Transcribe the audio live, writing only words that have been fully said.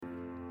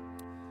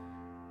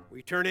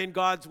We turn in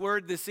God's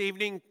Word this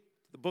evening,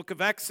 the book of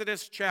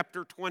Exodus,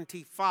 chapter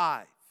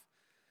 25.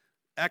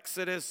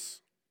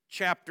 Exodus,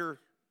 chapter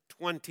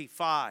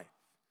 25.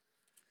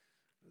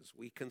 As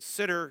we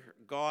consider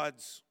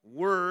God's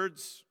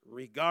words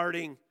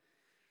regarding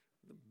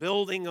the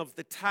building of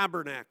the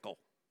tabernacle.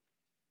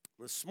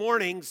 This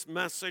morning's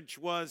message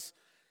was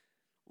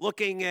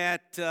looking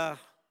at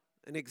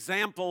an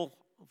example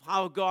of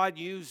how God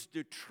used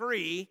a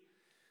tree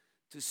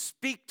to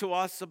speak to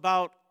us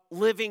about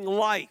living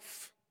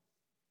life.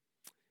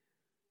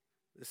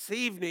 This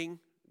evening,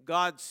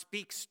 God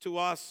speaks to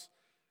us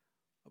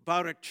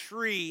about a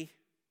tree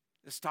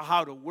as to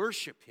how to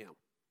worship Him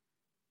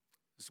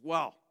as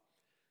well.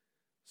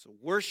 So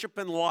worship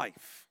and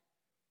life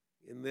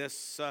in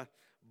this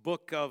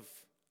book of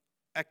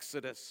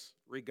Exodus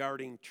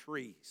regarding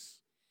trees.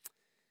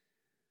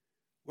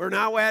 We're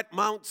now at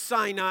Mount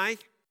Sinai.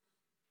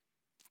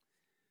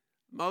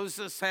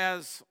 Moses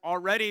has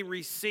already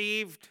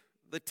received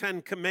the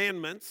 10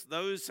 Commandments.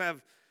 Those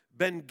have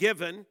been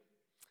given.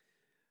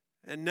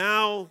 And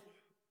now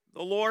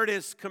the Lord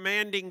is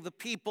commanding the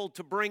people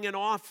to bring an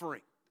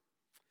offering.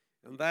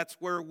 And that's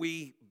where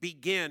we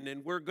begin.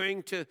 And we're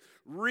going to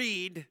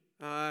read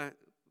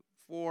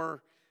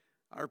for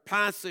our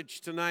passage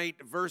tonight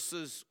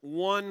verses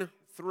 1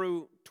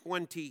 through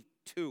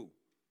 22.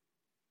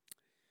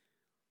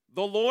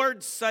 The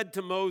Lord said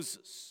to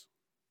Moses,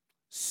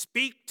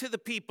 "Speak to the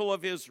people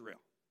of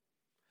Israel,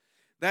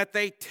 that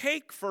they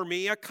take for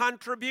me a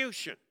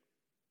contribution.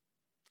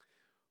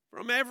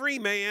 From every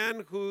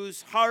man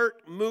whose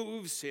heart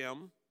moves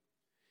him,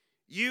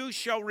 you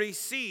shall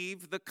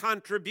receive the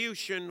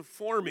contribution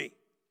for me.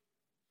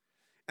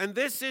 And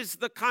this is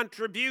the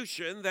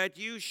contribution that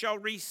you shall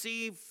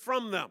receive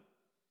from them: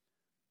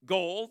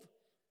 gold,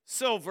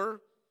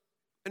 silver,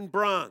 and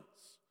bronze,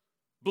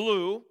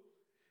 blue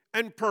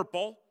and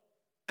purple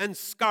and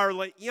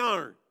scarlet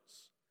yarns,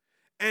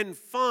 and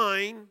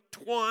fine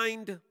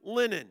twined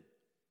linen,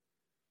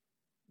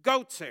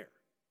 goat's hair,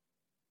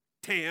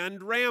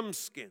 tanned ram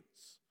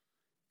skins,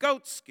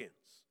 goat skins,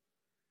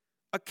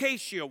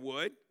 acacia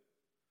wood,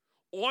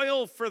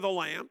 oil for the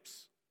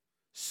lamps,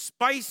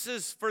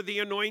 spices for the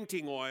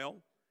anointing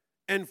oil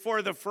and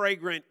for the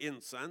fragrant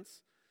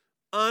incense,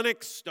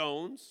 onyx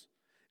stones,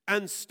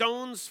 and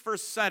stones for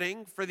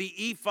setting for the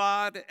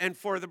ephod and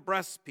for the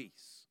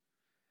breastpiece.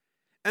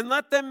 And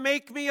let them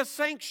make me a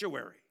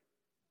sanctuary,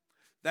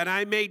 that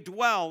I may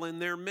dwell in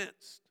their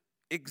midst,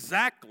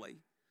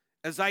 exactly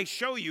as I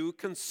show you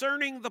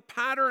concerning the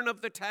pattern of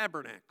the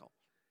tabernacle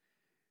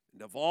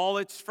and of all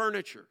its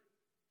furniture.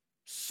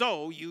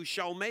 So you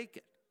shall make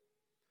it.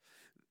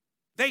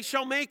 They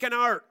shall make an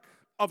ark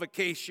of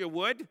acacia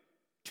wood.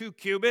 2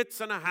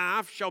 cubits and a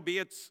half shall be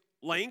its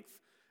length,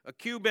 1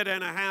 cubit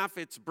and a half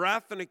its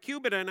breadth, and 1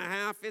 cubit and a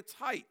half its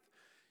height.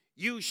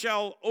 You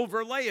shall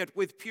overlay it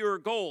with pure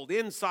gold,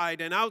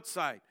 inside and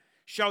outside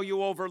shall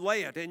you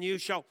overlay it, and you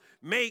shall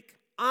make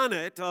on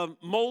it a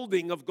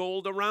molding of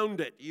gold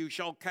around it. You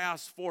shall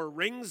cast 4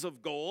 rings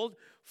of gold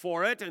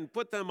for it and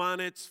put them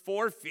on its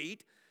 4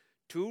 feet,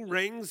 2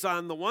 rings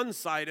on the one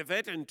side of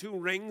it and 2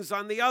 rings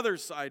on the other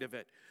side of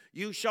it.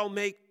 You shall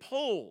make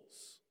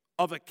poles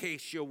of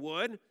acacia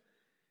wood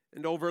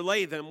and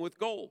overlay them with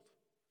gold.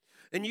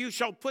 And you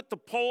shall put the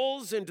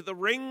poles into the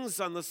rings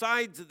on the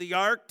sides of the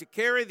ark to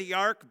carry the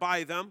ark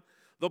by them.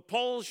 The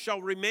poles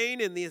shall remain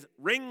in the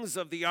rings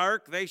of the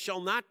ark. They shall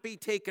not be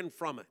taken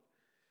from it.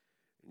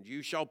 And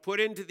you shall put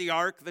into the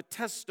ark the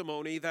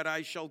testimony that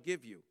I shall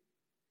give you.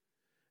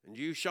 And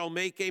you shall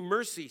make a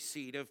mercy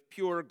seat of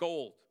pure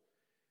gold.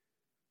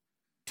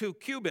 2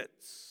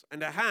 cubits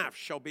and a half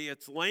shall be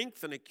its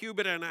length, and 1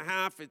 cubit and a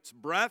half its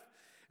breadth.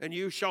 And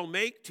you shall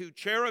make 2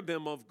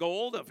 cherubim of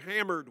gold, of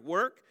hammered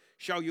work.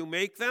 Shall you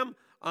make them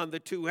on the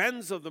 2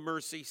 ends of the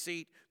mercy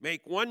seat?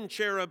 Make 1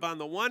 cherub on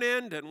the one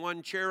end and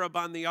 1 cherub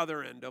on the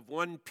other end. Of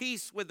one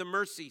piece with the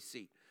mercy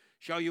seat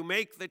shall you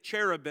make the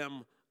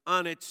cherubim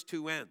on its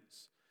 2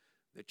 ends.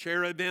 The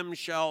cherubim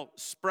shall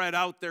spread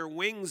out their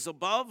wings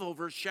above,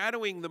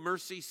 overshadowing the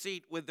mercy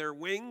seat with their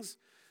wings.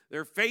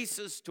 Their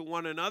faces to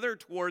one another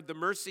toward the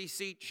mercy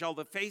seat shall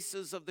the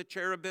faces of the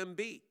cherubim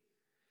be.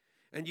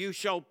 And you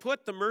shall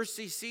put the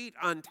mercy seat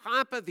on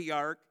top of the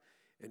ark,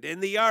 and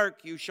in the ark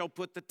you shall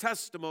put the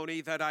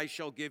testimony that I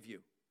shall give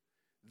you.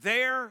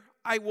 There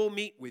I will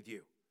meet with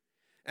you.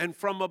 And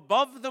from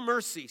above the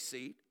mercy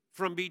seat,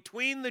 from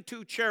between the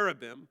 2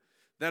 cherubim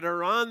that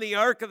are on the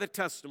ark of the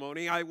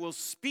testimony, I will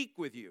speak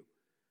with you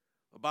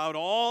about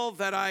all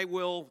that I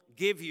will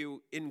give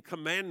you in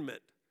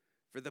commandment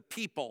for the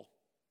people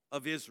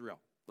of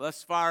Israel.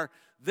 Thus far,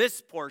 this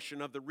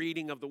portion of the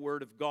reading of the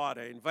Word of God.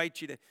 I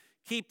invite you to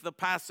keep the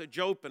passage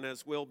open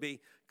as we'll be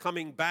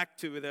coming back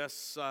to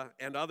this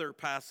and other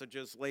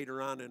passages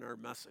later on in our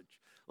message.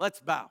 Let's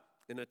bow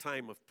in a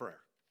time of prayer.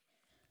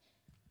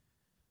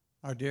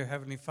 Our dear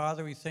Heavenly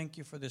Father, we thank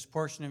you for this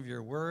portion of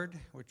your Word,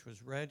 which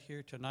was read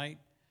here tonight.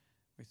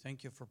 We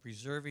thank you for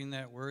preserving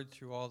that Word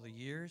through all the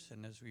years.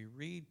 And as we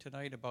read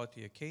tonight about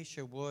the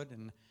acacia wood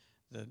and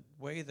the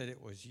way that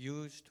it was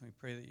used, we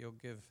pray that you'll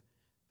give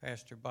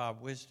Pastor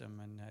Bob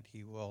wisdom, and that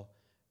he will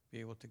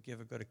be able to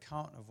give a good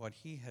account of what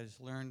he has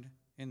learned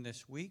in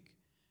this week,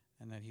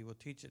 and that he will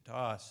teach it to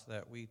us,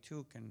 that we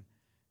too can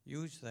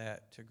use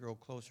that to grow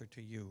closer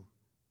to you.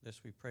 This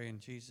we pray in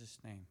Jesus'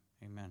 name.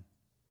 Amen.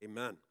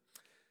 Amen.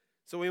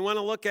 So we want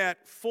to look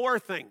at 4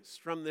 things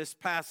from this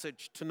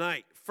passage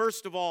tonight.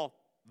 First of all,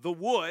 the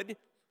wood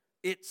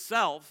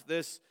itself,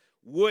 this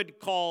wood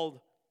called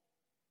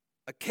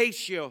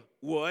acacia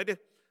wood,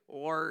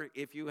 or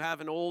if you have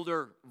an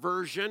older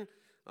version,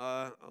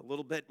 a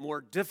little bit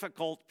more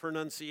difficult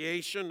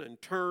pronunciation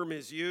and term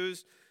is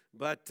used,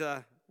 but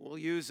we'll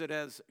use it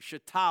as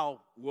shatau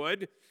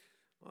wood.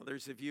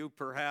 Others of you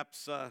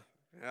perhaps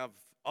have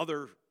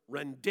other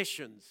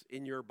renditions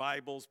in your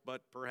Bibles,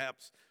 but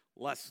perhaps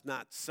less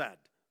not said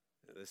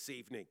this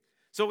evening.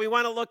 So we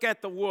want to look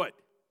at the wood.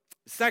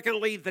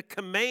 Secondly, the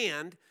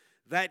command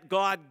that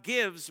God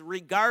gives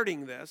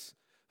regarding this.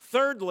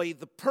 Thirdly,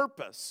 the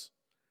purpose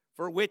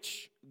for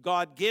which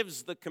God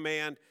gives the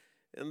command.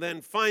 And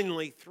then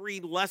finally,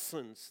 3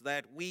 lessons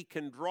that we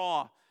can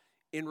draw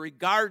in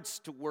regards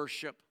to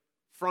worship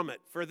from it.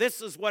 For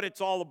this is what it's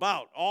all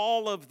about.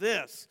 All of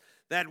this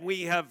that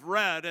we have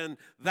read and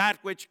that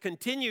which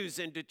continues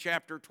into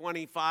chapter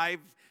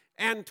 25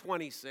 and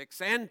 26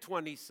 and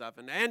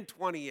 27 and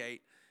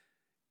 28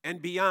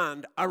 and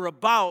beyond are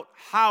about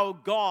how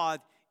God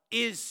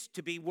is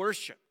to be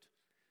worshiped.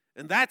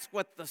 And that's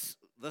what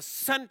the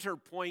center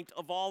point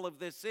of all of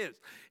this is.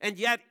 And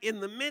yet,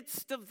 in the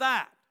midst of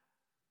that,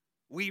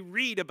 we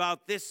read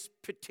about this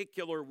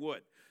particular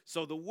wood.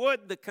 So the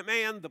wood, the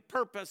command, the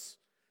purpose,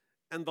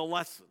 and the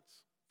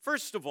lessons.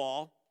 First of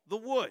all, the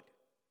wood.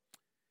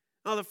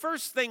 Now, the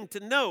first thing to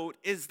note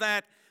is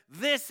that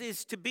this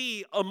is to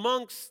be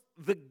amongst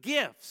the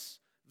gifts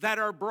that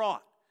are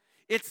brought.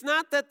 It's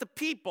not that the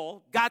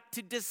people got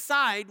to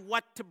decide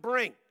what to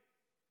bring.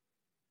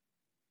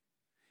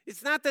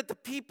 It's not that the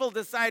people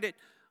decided,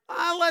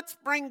 let's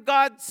bring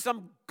God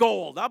some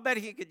gold. I'll bet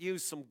he could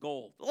use some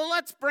gold. Well,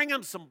 let's bring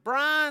him some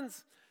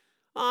bronze.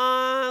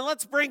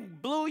 Let's bring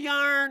blue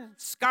yarn,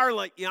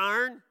 scarlet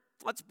yarn.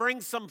 Let's bring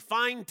some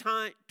fine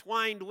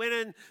twined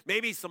linen,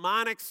 maybe some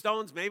onyx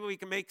stones. Maybe we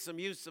can make some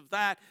use of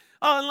that.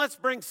 Oh, and let's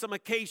bring some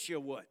acacia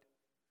wood.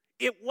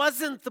 It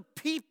wasn't the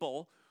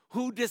people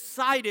who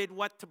decided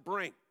what to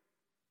bring.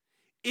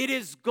 It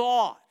is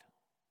God.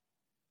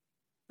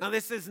 Now,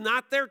 this is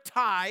not their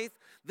tithe.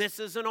 This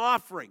is an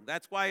offering.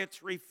 That's why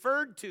it's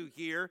referred to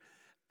here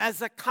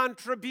as a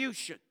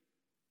contribution.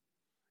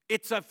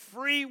 It's a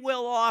free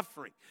will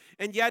offering.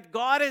 And yet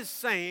God is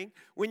saying,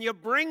 when you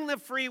bring the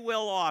free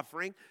will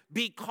offering,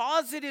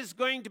 because it is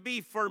going to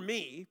be for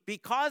me,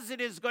 because it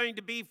is going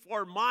to be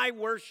for my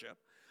worship,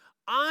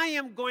 I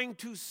am going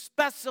to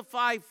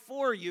specify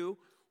for you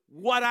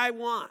what I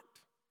want.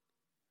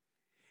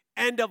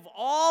 And of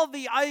all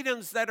the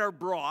items that are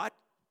brought,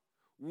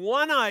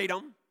 one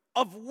item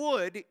of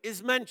wood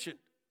is mentioned.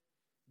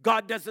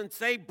 God doesn't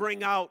say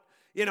bring out,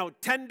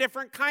 10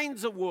 different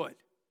kinds of wood.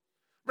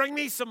 Bring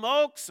me some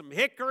oak, some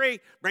hickory,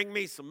 bring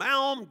me some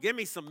elm, give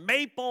me some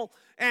maple,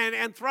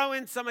 and throw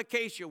in some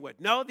acacia wood.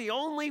 No, the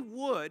only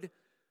wood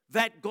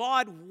that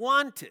God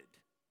wanted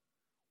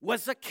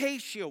was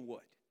acacia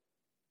wood.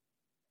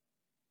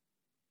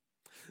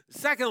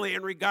 Secondly,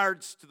 in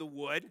regards to the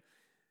wood,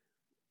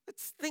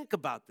 let's think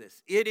about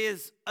this. It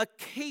is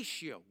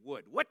acacia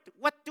wood. What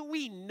do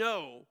we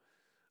know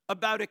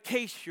about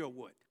acacia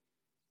wood?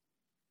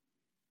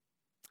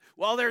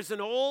 Well, there's an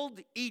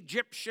old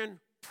Egyptian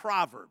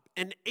proverb,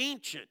 an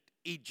ancient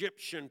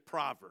Egyptian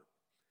proverb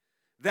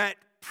that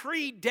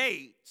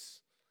predates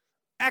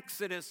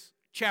Exodus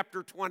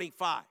chapter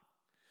 25.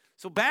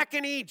 So back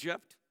in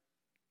Egypt,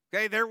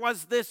 there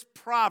was this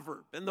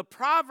proverb, and the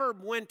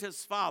proverb went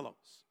as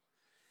follows.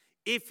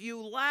 If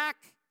you lack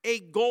a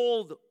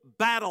gold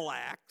battle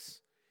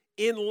axe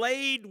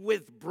inlaid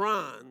with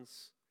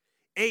bronze,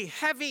 a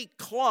heavy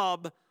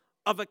club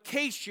of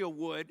acacia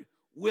wood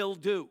will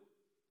do.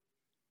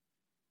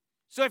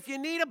 So if you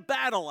need a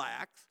battle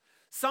axe,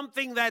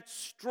 something that's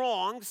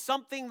strong,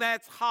 something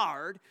that's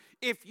hard,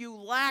 if you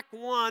lack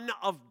one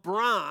of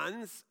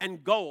bronze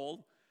and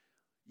gold,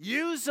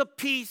 use a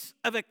piece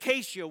of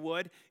acacia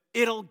wood.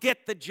 It'll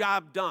get the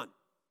job done.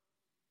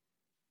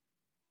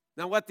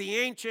 Now, what the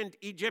ancient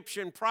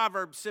Egyptian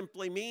proverb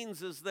simply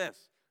means is this.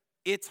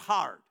 It's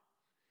hard.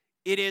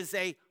 It is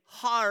a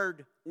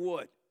hard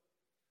wood.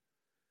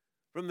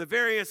 From the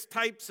various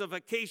types of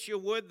acacia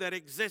wood that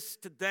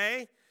exist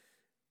today,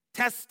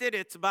 tested,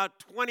 it's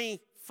about 25%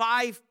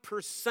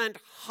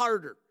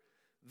 harder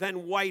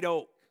than white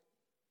oak.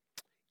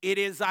 It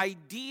is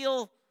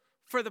ideal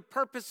for the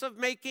purpose of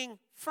making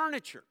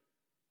furniture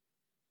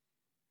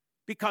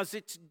because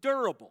it's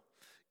durable.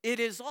 It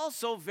is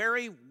also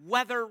very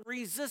weather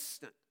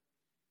resistant.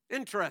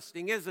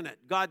 Interesting, isn't it?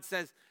 God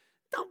says,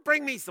 don't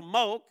bring me some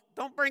oak,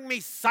 don't bring me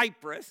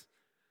cypress.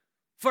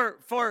 For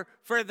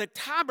the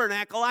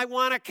tabernacle, I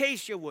want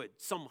acacia wood,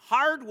 some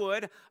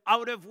hardwood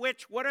out of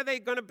which, what are they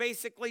going to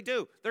basically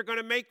do? They're going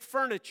to make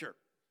furniture.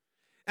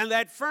 And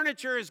that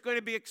furniture is going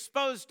to be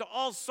exposed to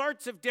all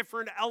sorts of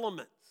different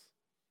elements.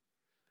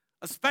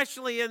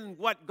 especially in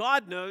what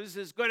God knows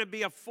is going to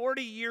be a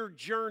 40-year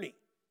journey.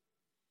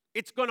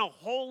 It's going to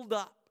hold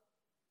up.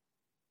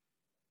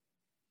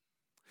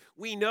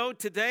 We know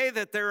today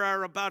that there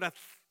are about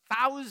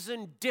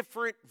 1,000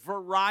 different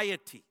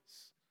varieties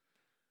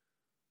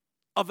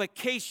of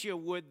acacia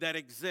wood that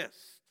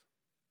exist.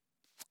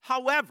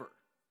 However,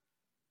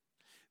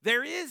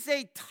 there is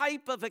a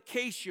type of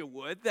acacia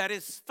wood that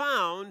is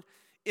found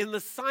in the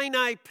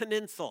Sinai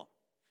Peninsula.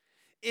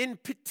 In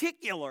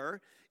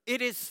particular,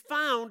 it is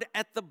found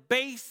at the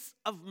base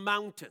of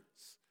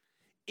mountains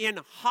in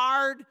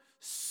hard,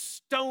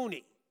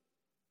 stony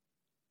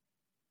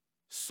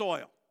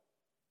soil.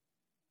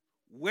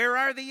 Where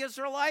are the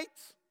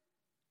Israelites?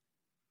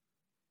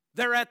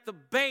 They're at the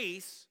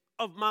base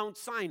of Mount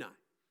Sinai.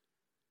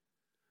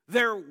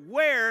 They're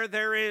where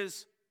there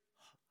is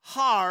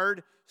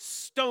hard,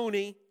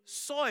 stony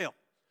soil.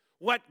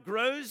 What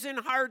grows in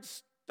hard,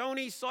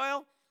 stony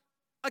soil?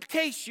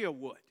 Acacia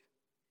wood.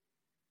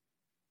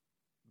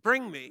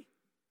 Bring me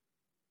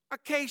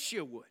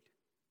acacia wood.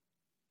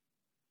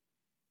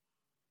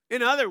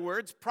 In other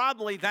words,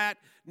 probably that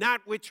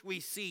not which we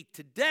see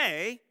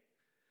today,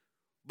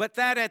 but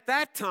that at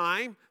that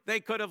time they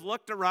could have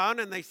looked around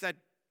and they said,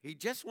 he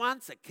just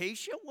wants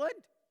acacia wood?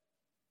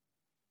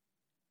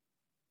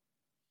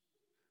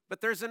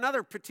 But there's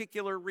another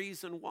particular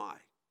reason why.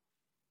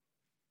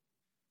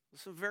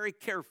 Listen very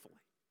carefully.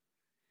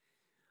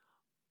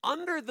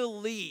 Under the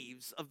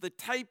leaves of the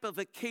type of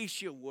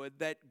acacia wood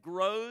that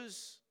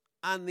grows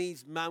on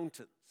these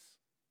mountains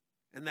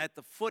and at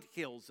the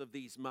foothills of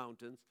these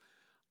mountains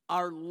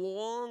are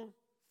long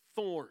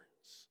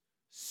thorns,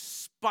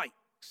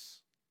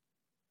 spikes,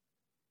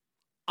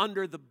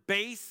 under the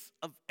base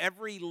of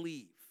every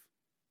leaf.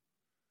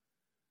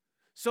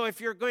 So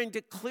if you're going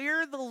to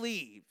clear the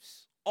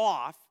leaves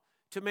off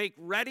to make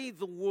ready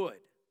the wood,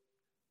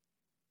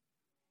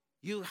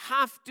 you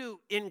have to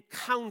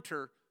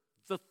encounter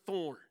the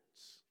thorns.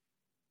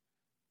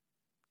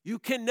 You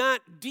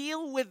cannot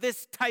deal with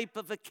this type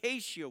of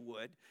acacia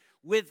wood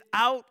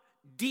without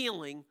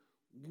dealing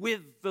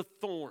with the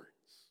thorns.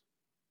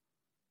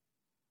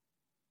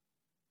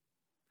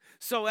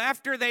 So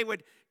after they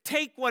would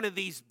take one of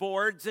these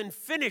boards and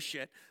finish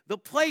it, the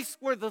place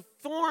where the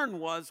thorn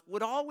was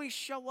would always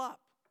show up.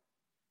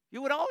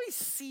 You would always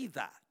see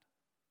that.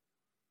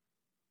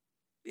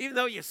 Even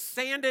though you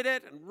sanded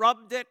it and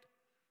rubbed it,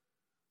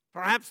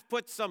 perhaps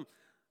put some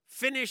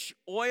finish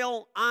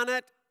oil on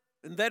it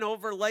and then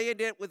overlaid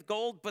it with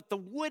gold, but the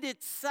wood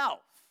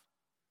itself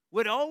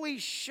would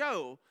always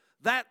show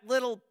that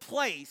little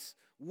place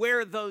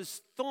where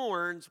those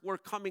thorns were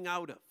coming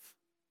out of.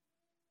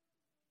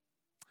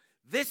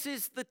 This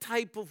is the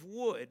type of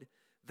wood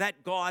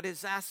that God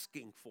is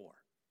asking for.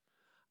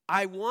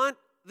 I want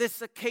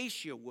this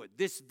acacia wood,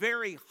 this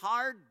very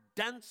hard,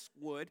 dense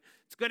wood.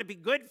 It's going to be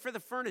good for the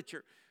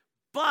furniture,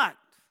 but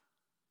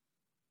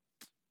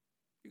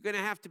you're going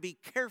to have to be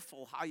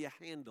careful how you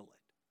handle it.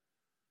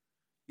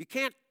 You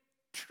can't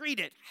treat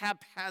it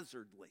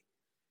haphazardly.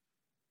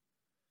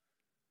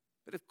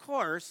 But of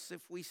course,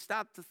 if we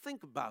stop to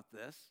think about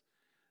this,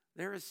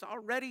 there is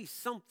already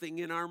something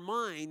in our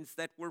minds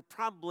that we're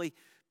probably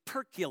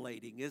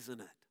percolating, isn't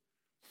it?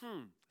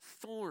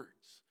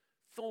 Thorns,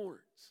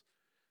 thorns,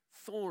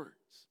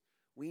 thorns.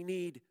 We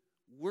need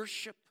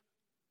worship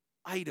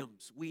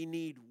items. We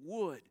need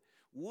wood,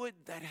 wood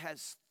that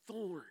has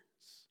thorns.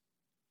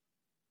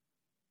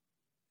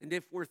 And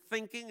if we're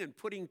thinking and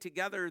putting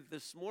together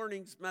this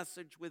morning's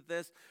message with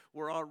this,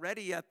 we're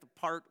already at the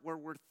part where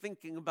we're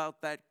thinking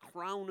about that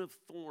crown of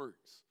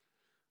thorns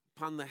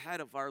upon the head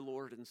of our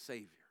Lord and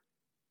Savior.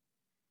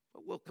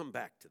 But we'll come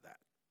back to that.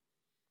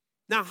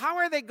 Now, how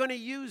are they going to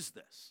use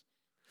this?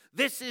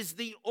 This is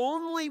the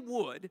only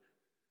wood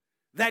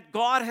that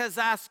God has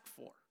asked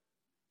for.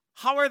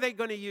 How are they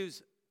going to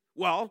use it?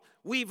 Well,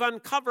 we've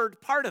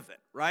uncovered part of it,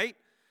 right?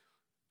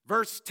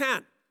 Verse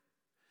 10.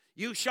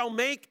 You shall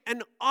make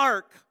an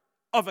ark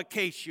of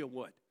acacia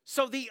wood.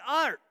 So the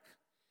ark,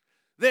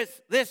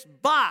 this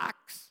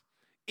box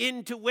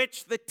into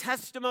which the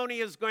testimony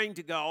is going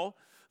to go,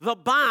 the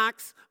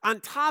box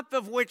on top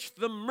of which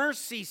the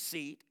mercy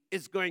seat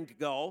is going to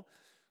go,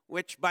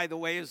 which, by the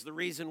way, is the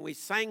reason we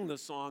sang the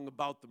song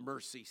about the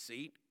mercy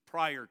seat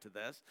prior to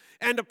this,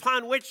 and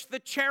upon which the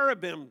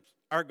cherubims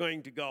are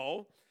going to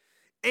go,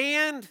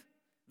 and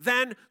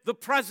then the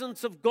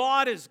presence of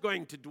God is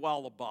going to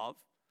dwell above.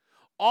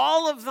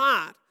 All of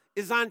that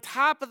is on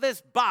top of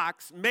this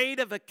box made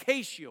of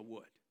acacia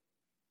wood.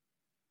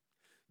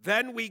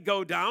 Then we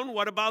go down,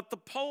 what about the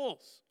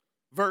poles?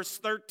 Verse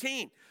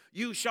 13,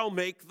 you shall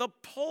make the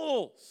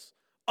poles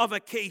of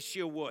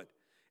acacia wood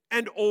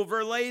and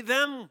overlay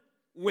them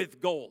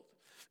with gold.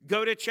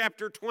 Go to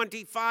chapter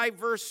 25,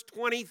 verse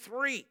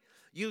 23.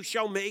 You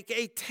shall make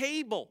a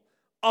table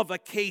of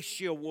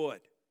acacia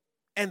wood.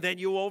 And then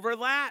you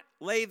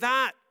lay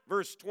that,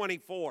 verse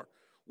 24,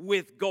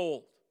 with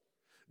gold.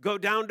 Go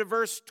down to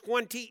verse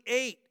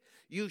 28.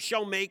 You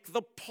shall make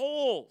the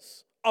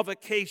poles of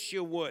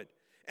acacia wood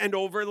and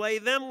overlay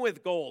them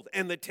with gold,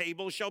 and the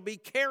table shall be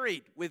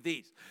carried with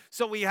these.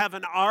 So we have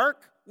an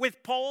ark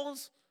with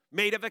poles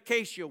made of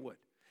acacia wood.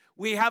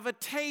 We have a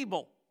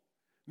table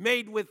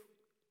made with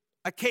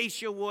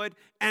acacia wood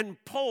and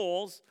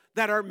poles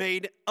that are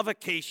made of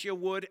acacia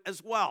wood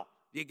as well.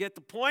 You get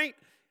the point?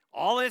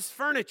 All this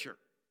furniture,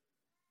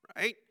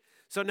 right?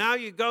 So now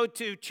you go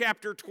to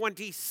chapter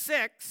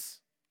 26,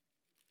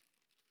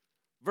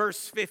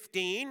 verse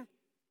 15.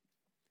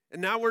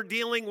 And now we're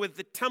dealing with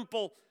the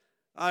temple,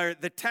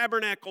 the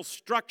tabernacle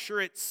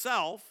structure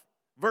itself.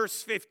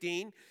 Verse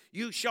 15,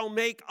 you shall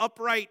make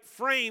upright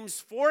frames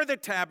for the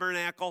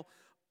tabernacle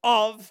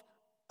of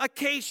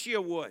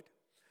acacia wood.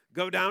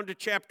 Go down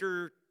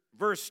to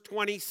verse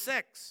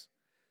 26.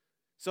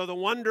 So the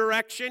one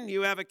direction,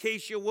 you have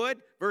acacia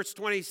wood. Verse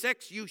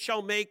 26, you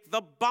shall make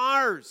the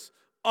bars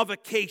of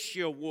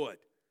acacia wood.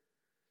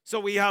 So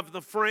we have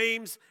the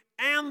frames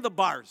and the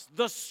bars,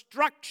 the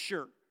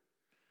structure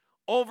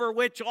over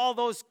which all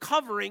those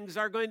coverings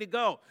are going to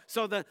go.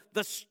 So the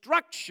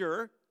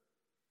structure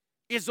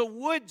is a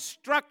wood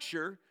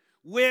structure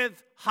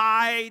with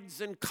hides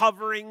and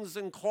coverings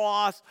and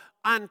cloths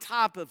on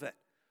top of it.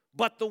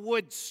 But the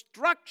wood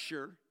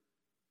structure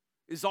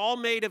is all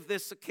made of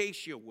this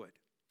acacia wood.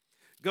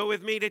 Go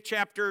with me to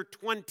chapter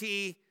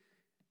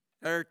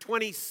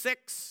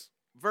 26,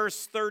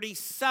 verse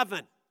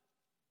 37.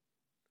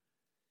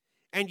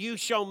 And you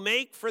shall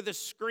make for the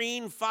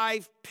screen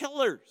 5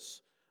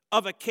 pillars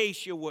of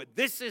acacia wood.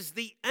 This is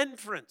the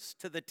entrance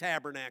to the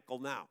tabernacle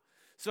now.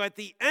 So at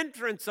the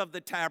entrance of the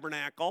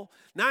tabernacle,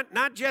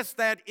 not just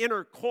that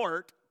inner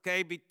court,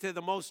 okay, to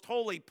the most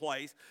holy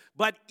place,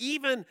 but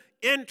even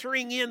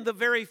entering in the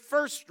very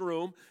first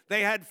room,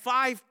 they had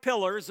 5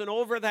 pillars, and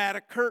over that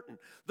a curtain.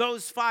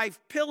 Those 5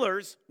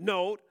 pillars,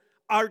 note,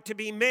 are to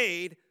be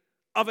made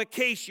of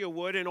acacia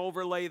wood and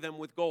overlay them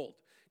with gold.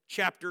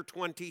 Chapter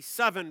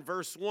 27,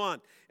 verse 1,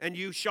 and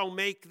you shall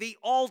make the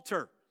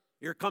altar.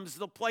 Here comes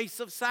the place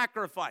of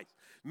sacrifice.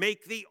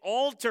 Make the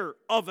altar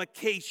of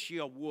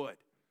acacia wood,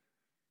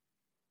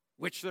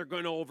 which they're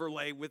going to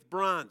overlay with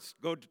bronze.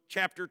 Go to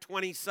chapter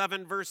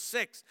 27, verse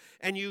 6.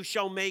 And you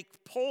shall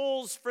make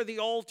poles for the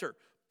altar,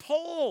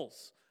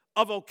 poles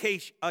of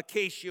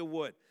acacia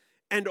wood,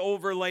 and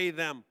overlay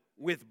them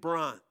with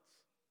bronze.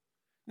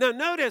 Now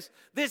notice,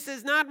 this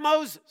is not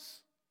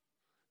Moses.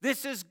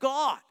 This is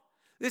God.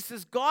 This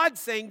is God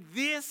saying,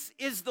 this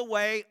is the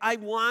way I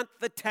want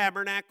the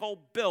tabernacle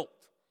built.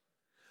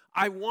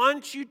 I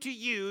want you to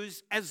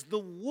use as the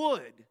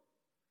wood,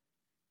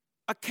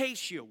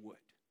 acacia wood.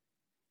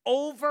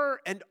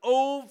 Over and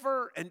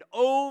over and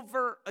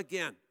over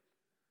again.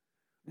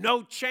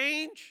 No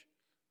change.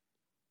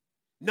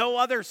 No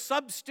other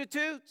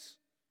substitutes.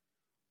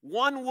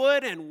 One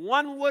wood and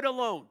one wood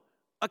alone.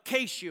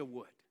 Acacia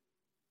wood.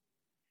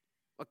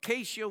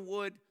 Acacia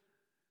wood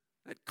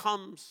that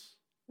comes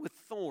with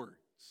thorns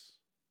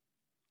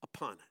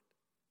upon it.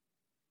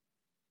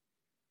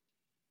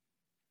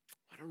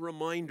 What a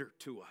reminder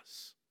to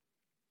us.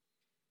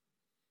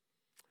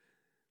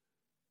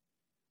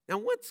 Now,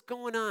 what's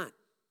going on?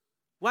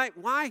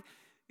 Why?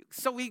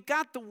 So we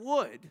got the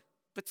wood,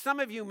 but some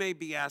of you may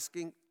be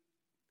asking,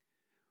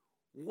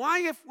 why,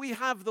 if we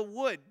have the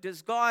wood,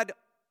 does God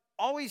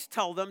always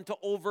tell them to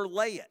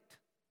overlay it?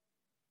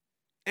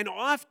 And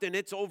often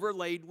it's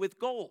overlaid with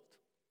gold.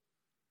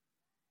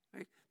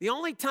 Right? The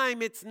only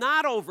time it's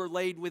not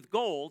overlaid with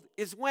gold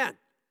is when?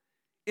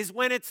 Is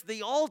when it's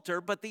the altar,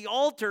 but the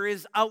altar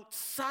is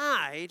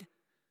outside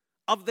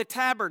of the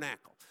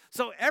tabernacle.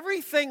 So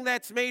everything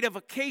that's made of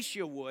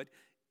acacia wood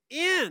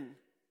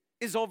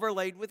is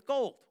overlaid with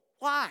gold.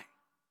 Why?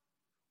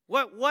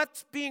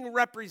 What's being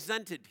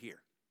represented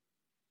here?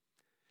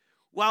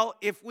 Well,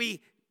 if we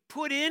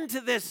put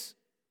into this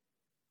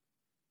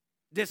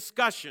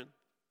discussion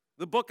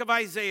the book of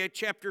Isaiah,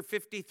 chapter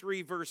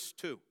 53, verse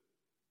 2,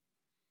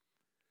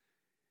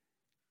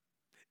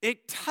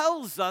 it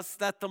tells us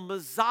that the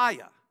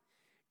Messiah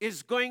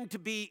is going to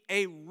be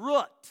a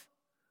root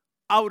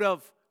out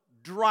of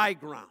dry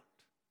ground.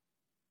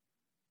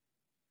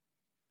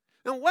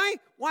 Now,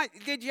 why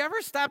did you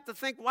ever stop to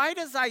think, why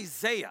does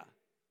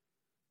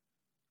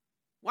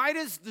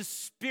the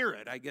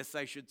Spirit, I guess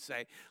I should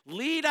say,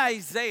 lead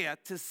Isaiah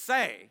to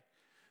say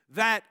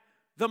that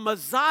the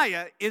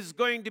Messiah is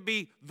going to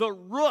be the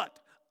root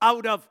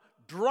out of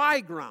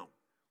dry ground?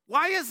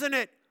 Why isn't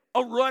it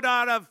a root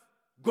out of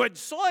good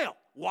soil?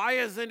 Why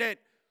isn't it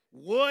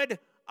wood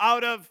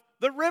out of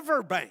the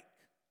riverbank?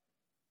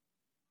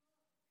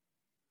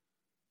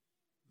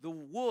 The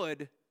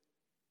wood,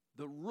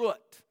 the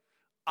root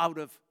out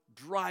of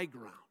dry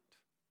ground.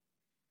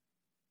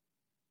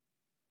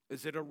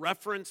 Is it a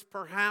reference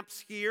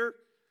perhaps here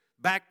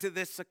back to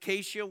this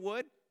acacia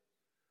wood?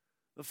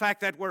 The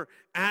fact that we're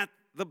at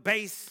the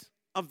base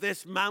of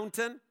this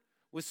mountain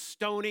with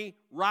stony,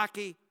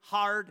 rocky,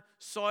 hard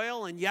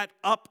soil, and yet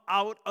up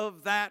out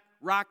of that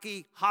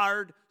rocky,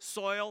 hard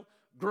soil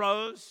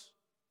grows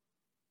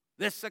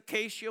this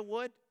acacia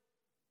wood?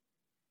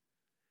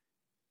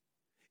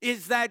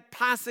 Is that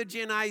passage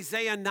in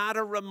Isaiah not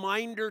a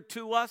reminder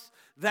to us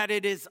that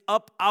it is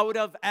up out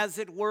of, as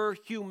it were,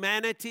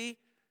 humanity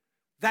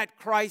that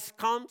Christ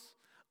comes?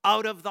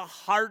 out of the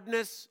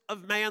hardness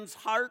of man's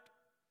heart.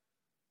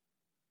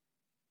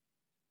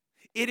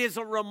 It is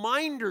a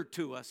reminder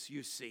to us,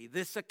 you see,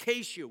 this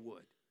acacia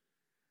wood,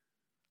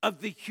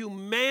 of the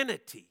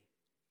humanity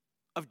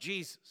of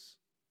Jesus.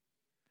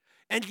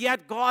 And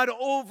yet God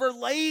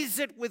overlays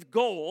it with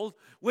gold,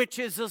 which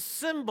is a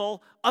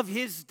symbol of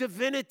his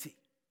divinity.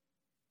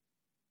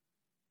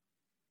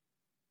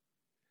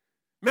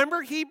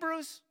 Remember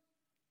Hebrews?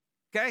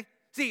 Okay?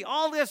 See,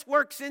 all this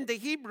works into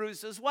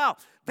Hebrews as well.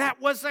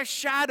 That was a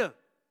shadow.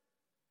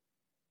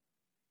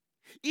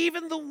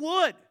 Even the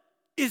wood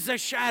is a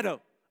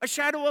shadow. A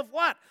shadow of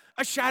what?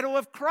 A shadow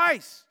of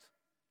Christ.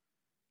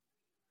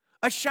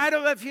 A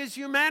shadow of his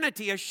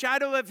humanity, a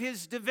shadow of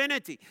his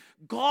divinity.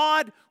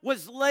 God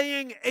was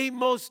laying a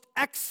most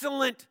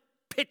excellent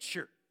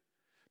picture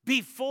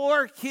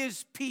before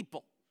his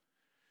people.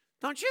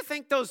 Don't you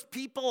think those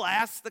people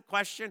asked the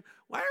question,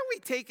 why are we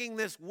taking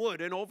this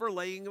wood and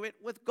overlaying it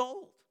with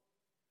gold?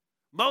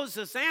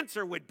 Moses'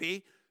 answer would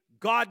be,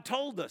 God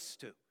told us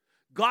to.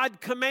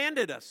 God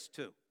commanded us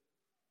to.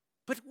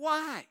 But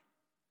why?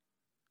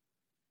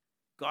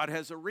 God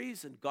has a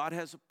reason. God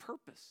has a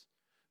purpose.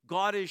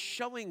 God is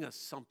showing us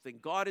something.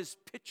 God is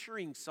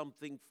picturing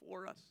something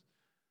for us.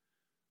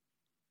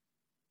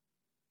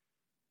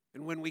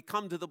 And when we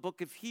come to the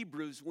book of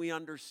Hebrews, we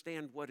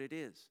understand what it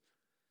is.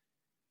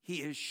 He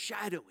is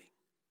shadowing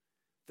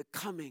the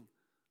coming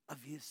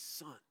of his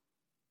Son.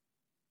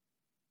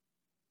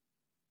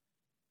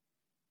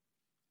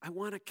 I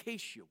want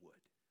acacia wood.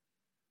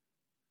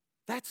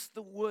 That's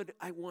the wood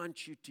I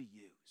want you to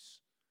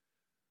use.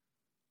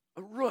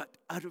 A root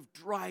out of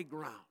dry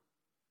ground.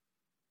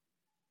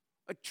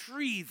 A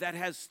tree that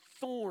has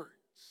thorns.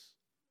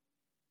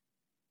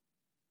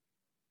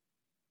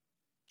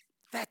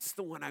 That's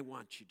the one I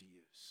want you to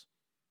use.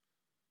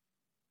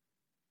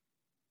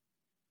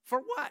 For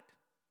what?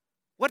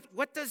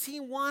 What does he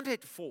want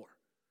it for?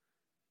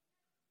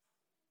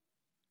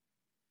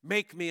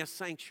 Make me a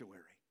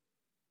sanctuary.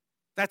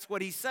 That's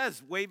what he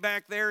says way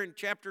back there in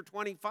chapter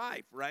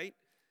 25, right?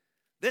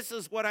 This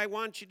is what I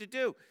want you to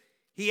do.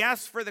 He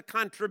asked for the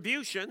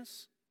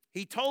contributions.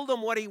 He told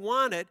them what he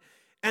wanted.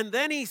 And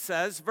then he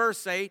says,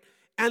 verse 8,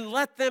 and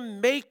let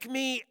them make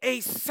me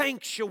a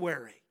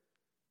sanctuary.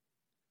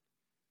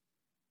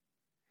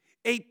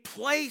 A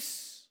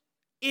place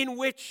in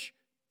which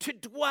to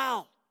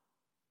dwell.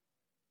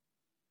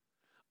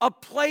 A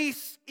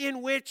place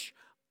in which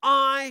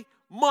I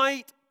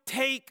might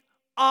take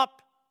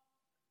up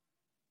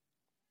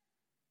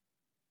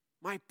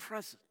my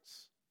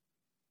presence.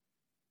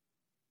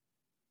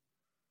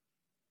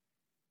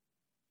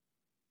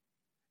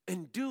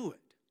 And do it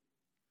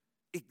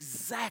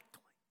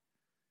exactly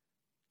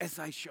as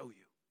I show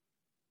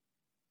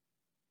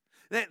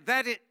you.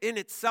 That in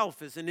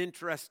itself is an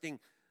interesting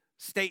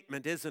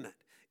statement, isn't it?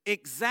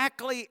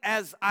 Exactly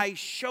as I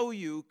show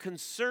you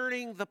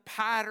concerning the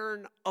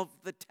pattern of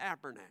the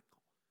tabernacle.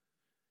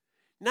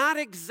 Not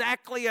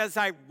exactly as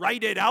I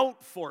write it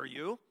out for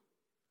you.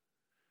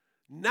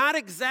 Not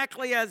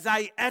exactly as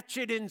I etch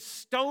it in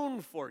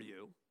stone for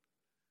you.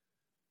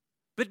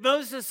 But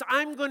Moses,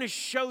 I'm going to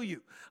show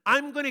you.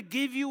 I'm going to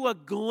give you a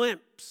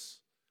glimpse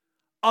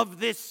of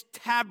this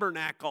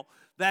tabernacle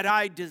that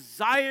I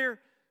desire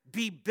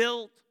be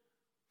built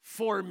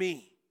for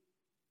me.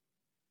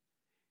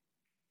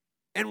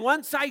 And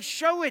once I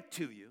show it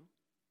to you,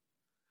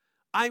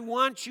 I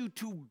want you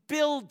to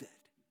build it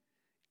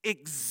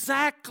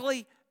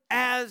exactly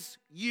as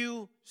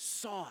you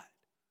saw it.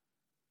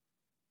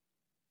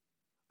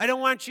 I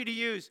don't want you to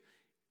use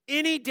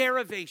any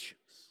derivations.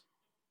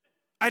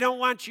 I don't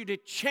want you to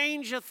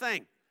change a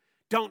thing.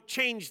 Don't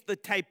change the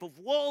type of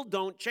wool.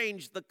 Don't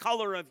change the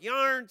color of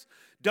yarns.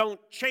 Don't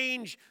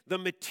change the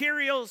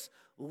materials.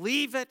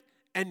 Leave it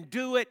and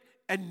do it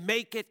and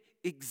make it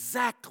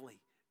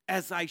exactly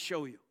as I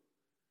show you.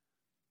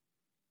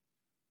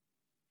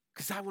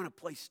 Because I want a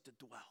place to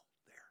dwell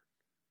there.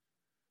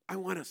 I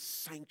want a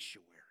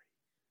sanctuary.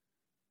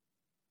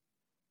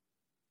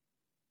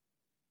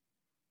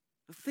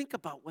 Now think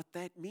about what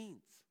that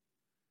means.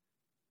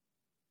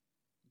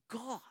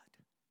 God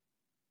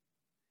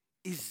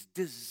is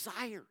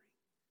desiring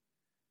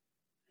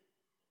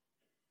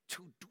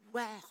to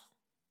dwell,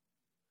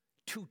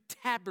 to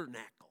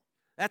tabernacle.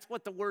 That's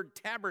what the word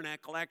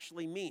tabernacle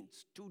actually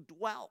means, to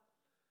dwell.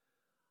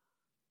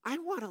 I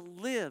want to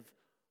live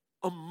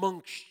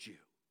amongst you.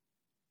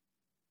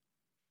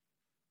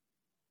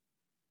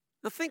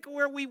 Now think of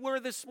where we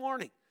were this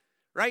morning,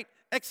 right?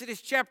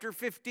 Exodus chapter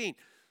 15.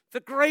 The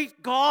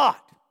great God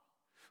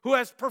who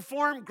has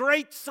performed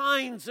great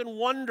signs and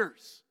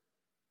wonders.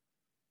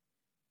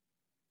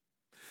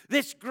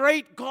 This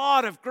great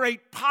God of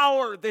great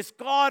power, this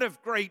God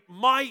of great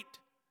might,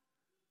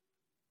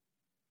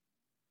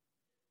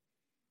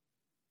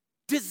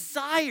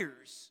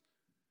 desires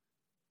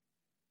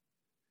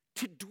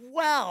to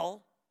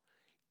dwell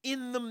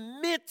in the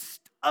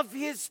midst of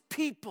his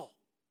people.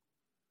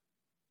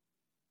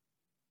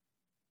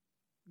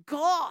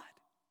 God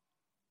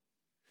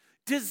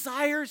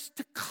desires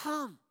to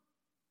come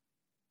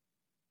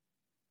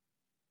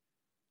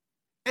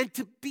and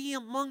to be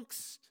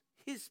amongst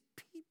his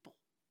people.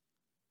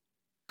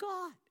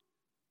 God.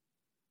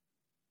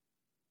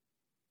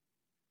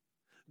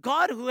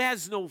 God who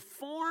has no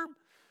form,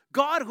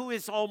 God who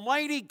is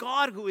almighty,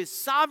 God who is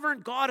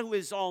sovereign, God who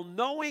is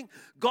all-knowing,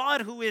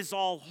 God who is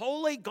all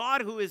holy,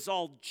 God who is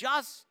all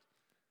just.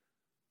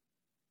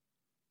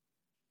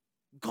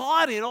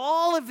 God in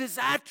all of his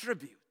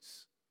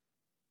attributes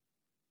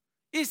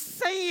is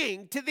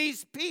saying to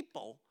these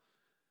people,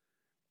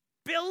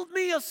 build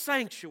me a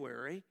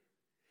sanctuary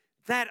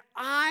that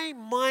I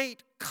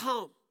might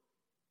come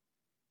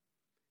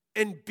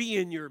and be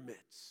in your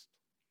midst.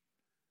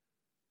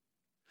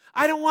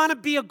 I don't want to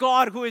be a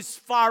God who is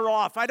far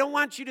off. I don't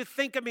want you to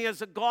think of me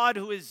as a God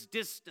who is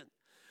distant.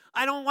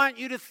 I don't want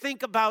you to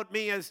think about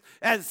me as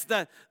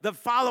the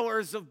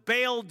followers of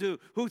Baal do,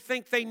 who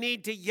think they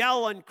need to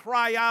yell and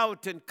cry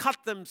out and cut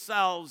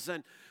themselves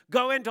and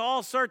go into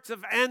all sorts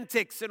of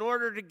antics in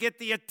order to get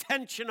the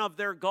attention of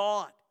their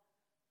God.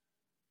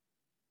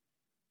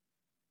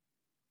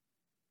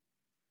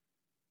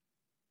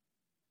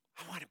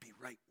 I want to be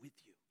right with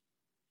you.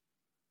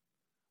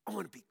 I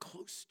want to be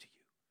close to you.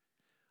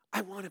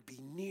 I want to be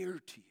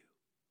near to you.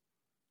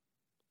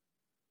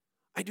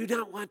 I do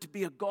not want to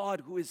be a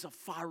God who is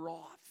afar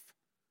off.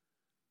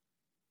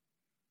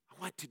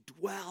 I want to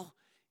dwell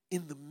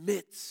in the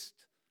midst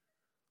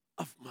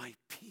of my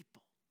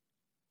people.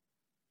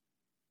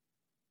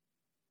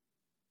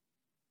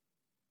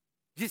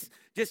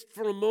 Just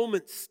for a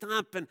moment,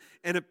 stop and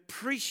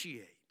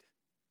appreciate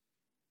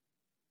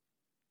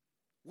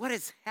what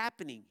is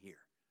happening here.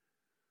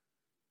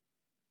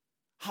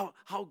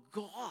 How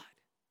God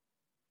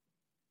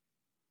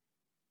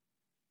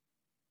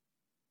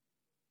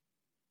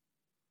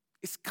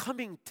is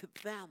coming to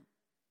them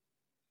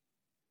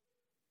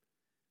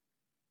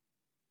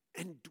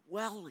and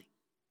dwelling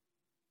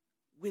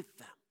with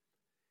them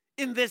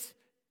in this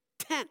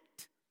tent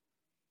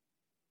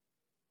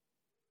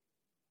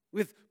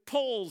with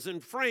poles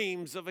and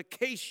frames of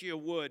acacia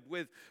wood,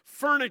 with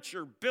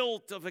furniture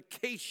built of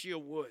acacia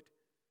wood,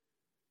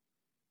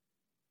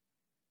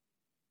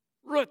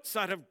 roots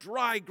out of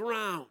dry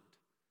ground.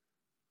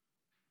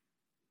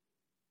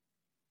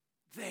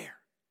 There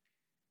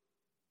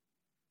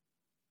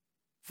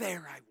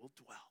I will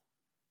dwell.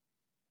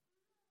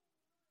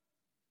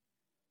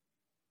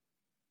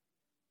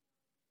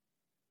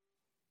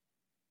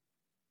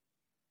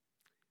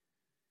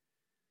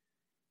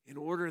 In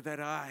order that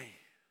I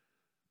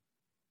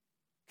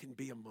can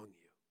be among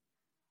you.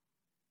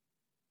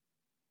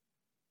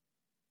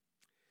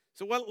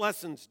 So what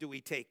lessons do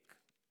we take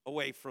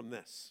away from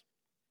this?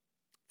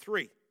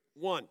 3.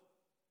 1.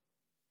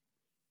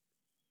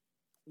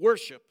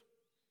 Worship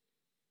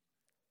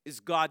is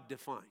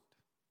God-defined.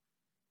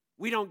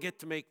 We don't get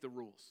to make the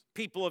rules.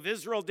 People of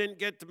Israel didn't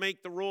get to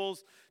make the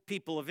rules.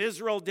 People of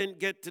Israel didn't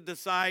get to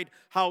decide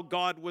how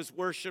God was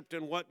worshiped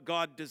and what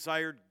God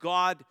desired.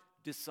 God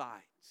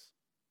decides.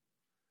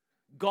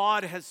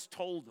 God has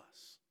told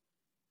us.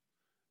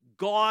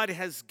 God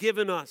has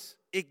given us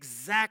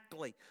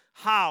exactly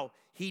how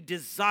he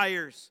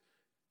desires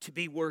to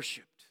be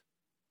worshiped.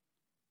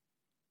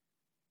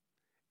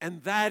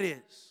 And that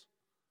is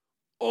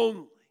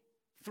only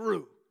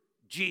through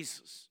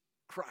Jesus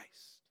Christ.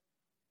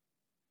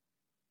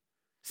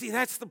 See,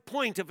 that's the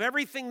point of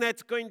everything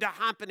that's going to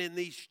happen in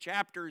these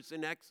chapters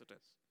in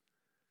Exodus.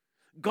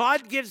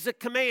 God gives a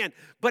command,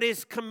 but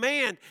his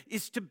command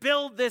is to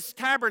build this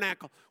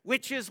tabernacle,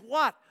 which is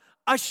what?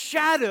 A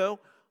shadow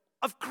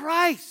of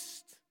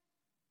Christ.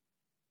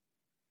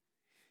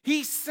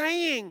 He's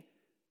saying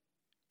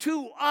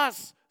to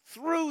us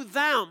through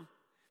them,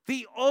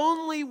 the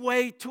only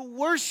way to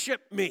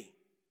worship me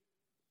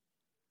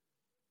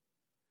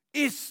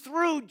is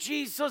through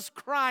Jesus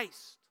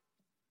Christ.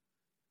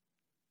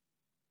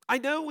 I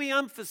know we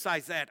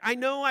emphasize that. I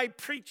know I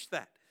preach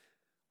that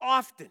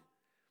often.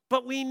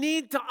 But we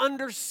need to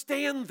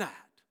understand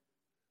that.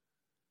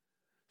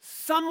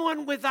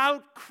 Someone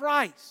without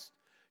Christ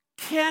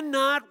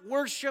cannot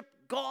worship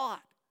God.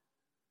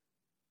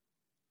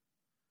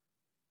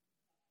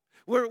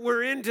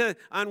 We're into,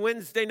 on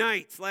Wednesday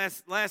nights,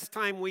 last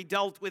time we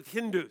dealt with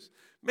Hindus.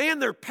 Man,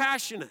 they're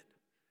passionate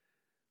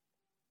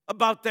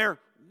about their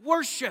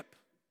worship.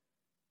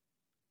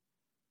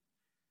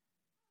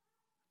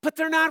 But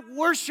they're not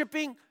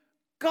worshiping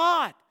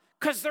God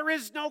because there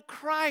is no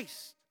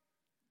Christ.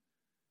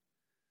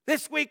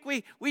 This week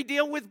we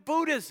deal with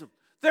Buddhism.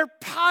 They're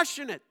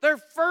passionate, they're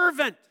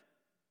fervent,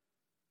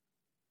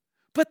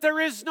 but there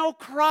is no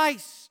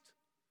Christ.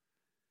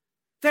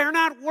 They're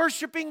not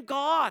worshiping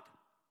God.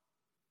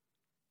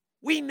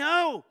 We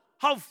know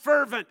how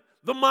fervent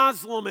the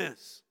Muslim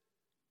is,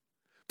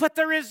 but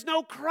there is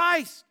no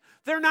Christ.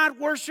 They're not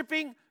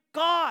worshiping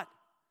God.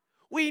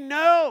 We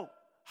know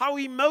how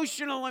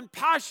emotional and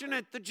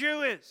passionate the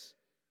Jew is,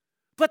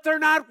 but they're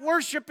not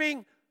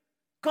worshiping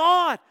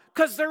God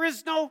because there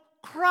is no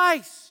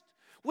Christ.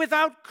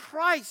 Without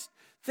Christ,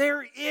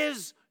 there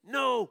is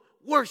no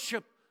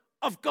worship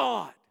of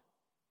God.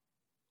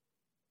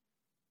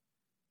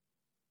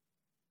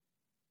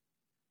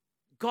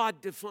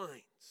 God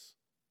defines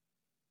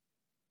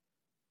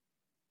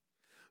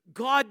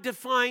God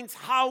defines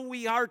how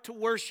we are to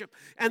worship,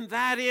 and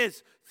that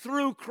is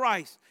through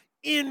Christ,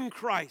 in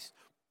Christ,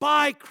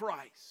 by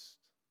Christ.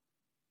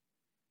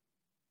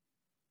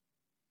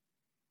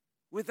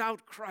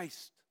 Without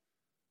Christ,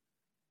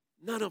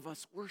 none of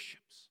us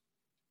worships.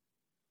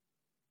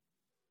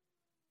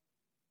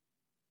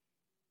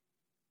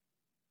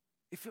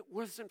 If it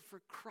wasn't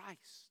for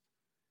Christ,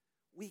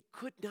 we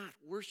could not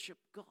worship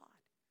God.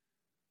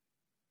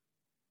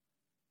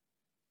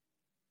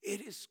 It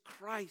is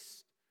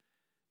Christ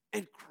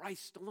and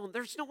Christ alone.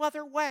 There's no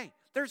other way.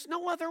 There's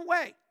no other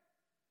way.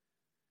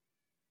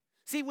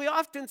 See, we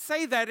often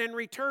say that in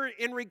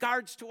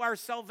regards to our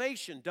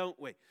salvation, don't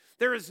we?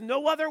 There is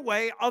no other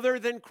way other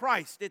than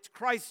Christ. It's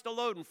Christ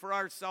alone for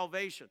our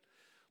salvation.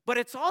 But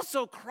it's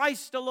also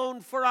Christ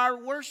alone for our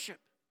worship.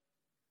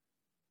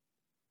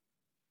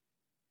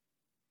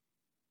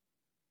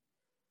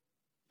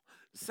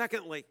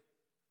 Secondly,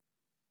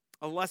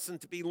 a lesson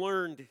to be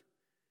learned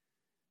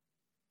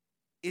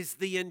is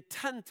the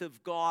intent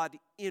of God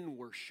in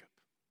worship.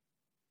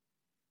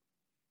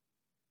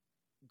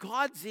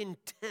 God's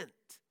intent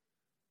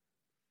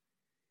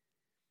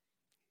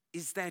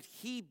is that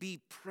He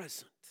be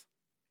present.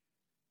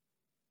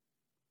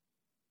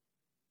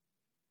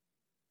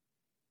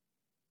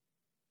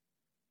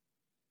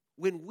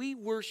 When we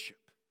worship,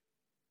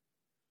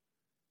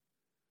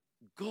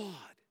 God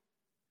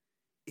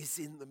is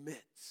in the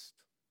midst.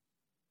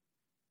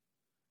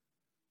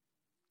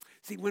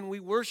 See, when we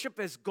worship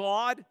as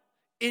God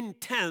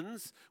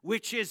intends,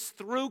 which is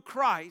through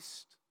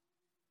Christ,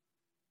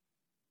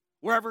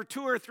 wherever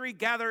two or three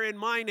gather in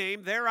my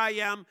name, there I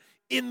am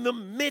in the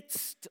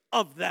midst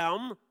of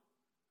them.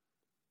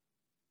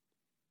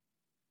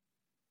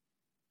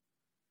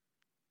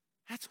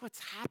 That's what's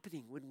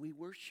happening when we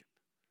worship.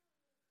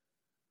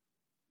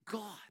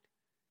 God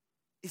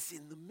is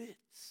in the midst.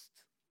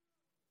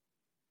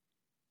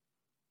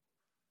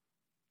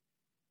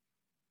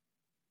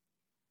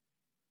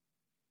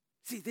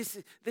 See,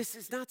 this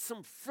is not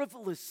some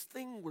frivolous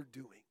thing we're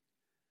doing.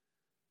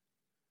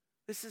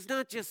 This is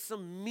not just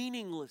some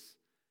meaningless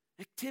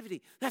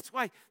activity. That's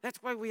why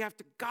we have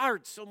to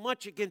guard so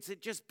much against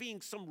it just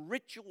being some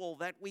ritual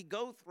that we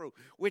go through,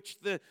 which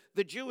the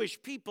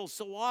Jewish people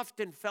so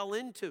often fell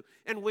into,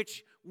 and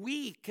which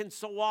we can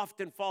so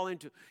often fall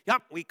into.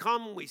 Yep, we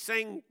come, we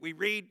sing, we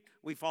read,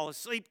 we fall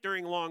asleep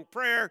during long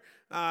prayer,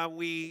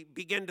 we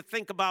begin to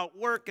think about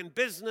work and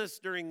business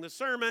during the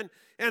sermon,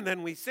 and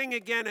then we sing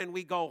again and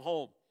we go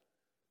home.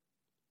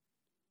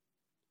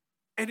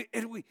 And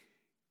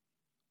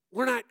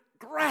we're not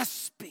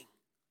grasping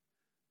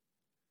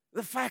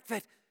the fact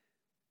that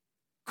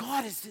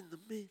God is in the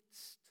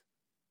midst.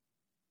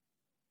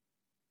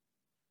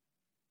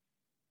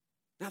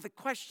 Now the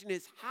question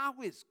is,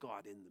 how is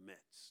God in the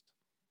midst?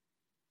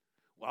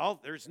 Well,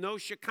 there's no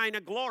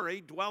Shekinah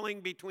glory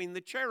dwelling between the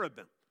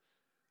cherubim,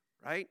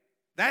 right?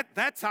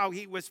 That's how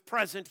He was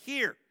present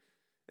here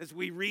as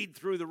we read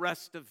through the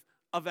rest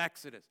of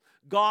Exodus.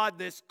 God,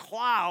 this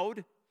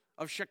cloud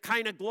of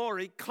Shekinah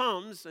glory,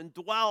 comes and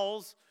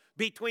dwells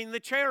between the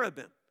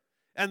cherubim.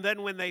 And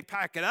then when they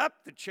pack it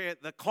up,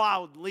 the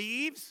cloud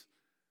leaves,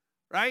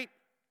 right?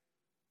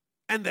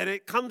 And then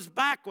it comes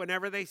back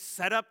whenever they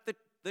set up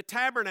the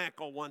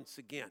tabernacle once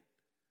again.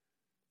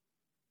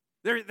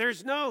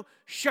 There's no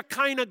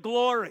Shekinah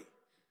glory.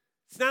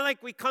 It's not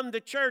like we come to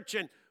church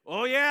and,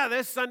 oh yeah,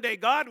 this Sunday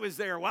God was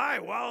there. Why?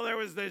 Well, there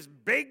was this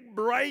big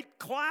bright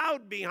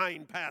cloud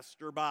behind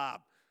Pastor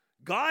Bob.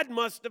 God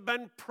must have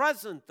been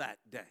present that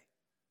day.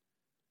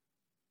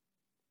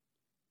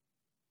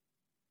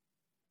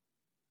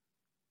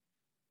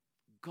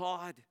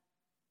 God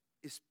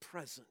is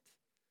present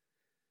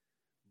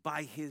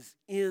by His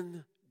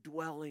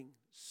indwelling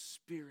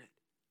Spirit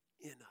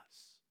in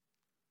us.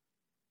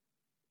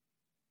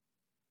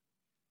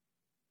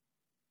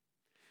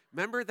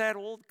 Remember that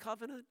old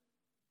covenant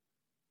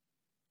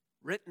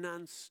written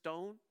on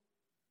stone?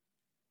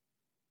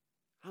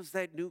 How's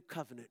that new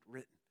covenant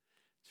written?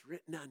 It's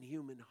written on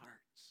human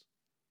hearts.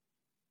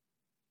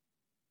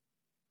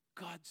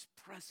 God's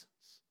presence.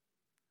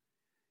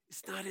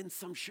 It's not in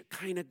some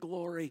Shekinah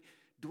glory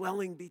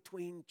dwelling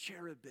between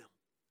cherubim.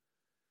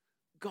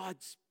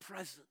 God's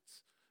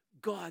presence,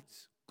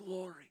 God's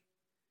glory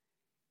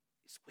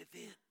is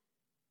within.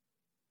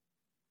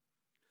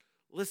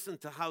 Listen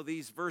to how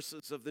these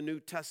verses of the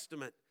New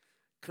Testament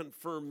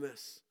confirm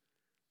this.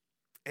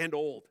 And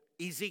old.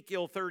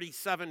 Ezekiel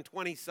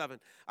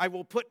 37:27. I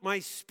will put my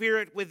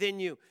spirit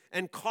within you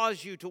and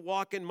cause you to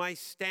walk in my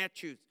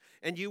statutes,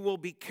 and you will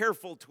be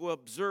careful to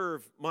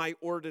observe my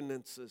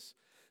ordinances.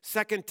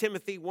 2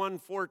 Timothy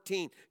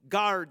 1:14,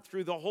 guard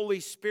through the Holy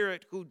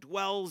Spirit who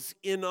dwells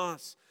in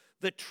us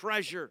the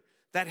treasure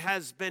that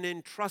has been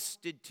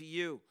entrusted to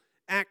you.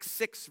 Acts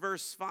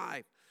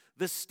 6:5,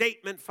 the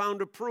statement found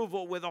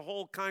approval with a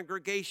whole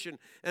congregation,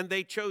 and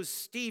they chose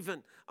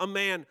Stephen, a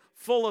man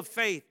full of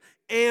faith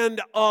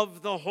and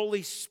of the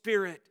Holy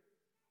Spirit.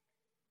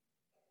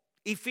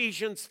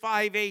 Ephesians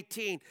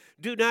 5:18,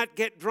 do not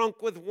get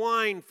drunk with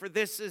wine, for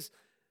this is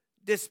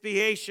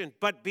dissipation,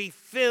 but be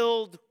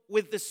filled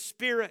with the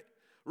Spirit,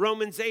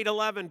 Romans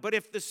 8:11, but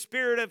if the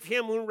spirit of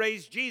him who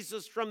raised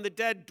Jesus from the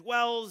dead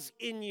dwells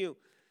in you,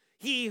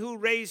 he who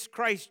raised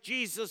Christ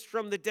Jesus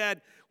from the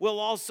dead will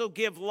also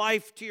give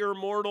life to your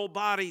mortal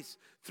bodies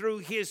through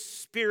his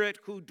Spirit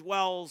who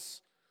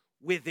dwells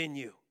within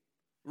you.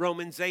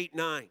 Romans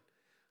 8:9.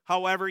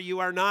 However, you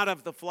are not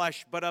of the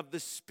flesh, but of the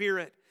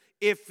Spirit,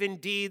 if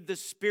indeed the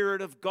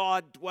Spirit of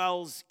God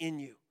dwells in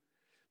you.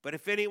 But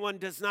if anyone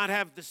does not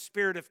have the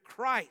Spirit of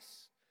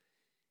Christ,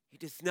 he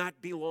does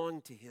not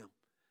belong to him.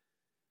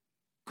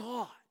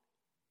 God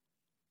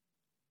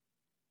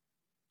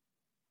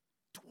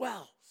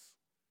dwells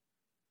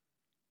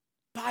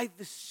by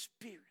the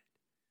Spirit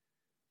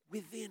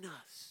within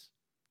us.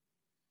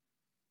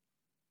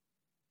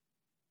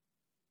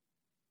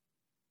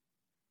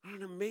 What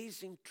an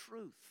amazing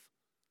truth.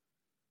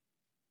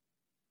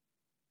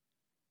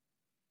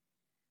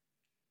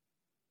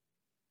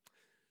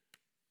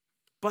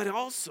 But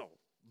also,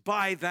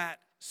 by that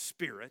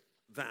Spirit,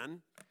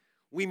 then,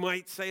 we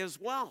might say as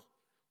well,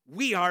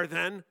 we are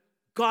then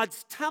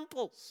God's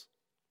temples.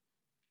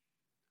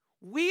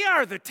 We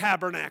are the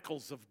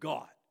tabernacles of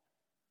God.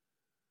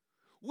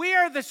 We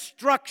are the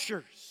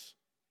structures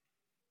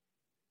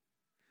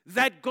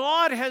that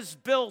God has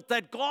built,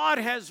 that God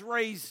has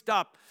raised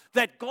up,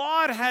 that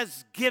God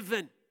has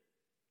given.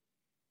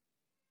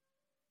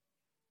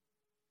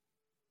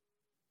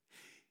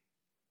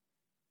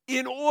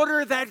 In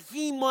order that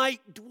he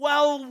might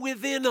dwell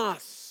within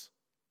us.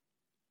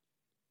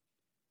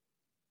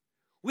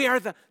 We are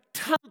the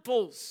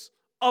temples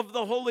of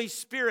the Holy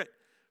Spirit.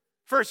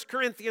 1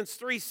 Corinthians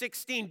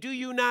 3:16, do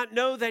you not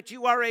know that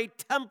you are a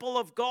temple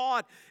of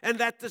God and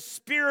that the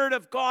Spirit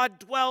of God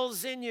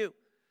dwells in you?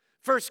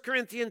 1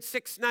 Corinthians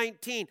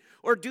 6:19,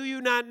 or do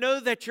you not know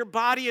that your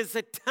body is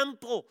a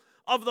temple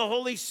of the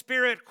Holy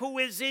Spirit who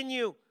is in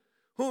you,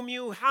 whom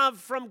you have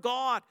from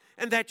God,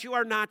 and that you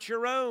are not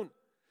your own?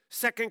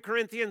 2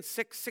 Corinthians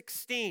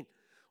 6:16,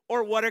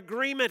 or what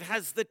agreement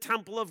has the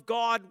temple of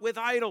God with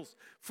idols?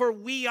 For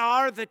we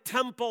are the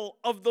temple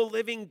of the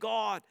living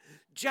God.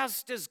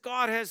 Just as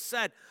God has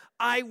said,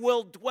 I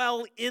will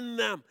dwell in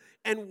them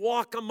and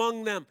walk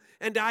among them,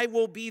 and I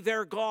will be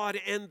their God,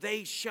 and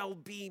they shall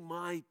be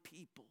my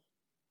people.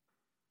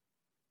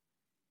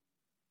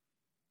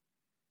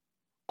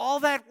 All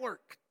that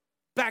work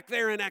back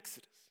there in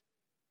Exodus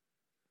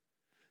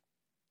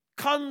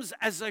comes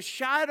as a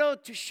shadow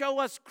to show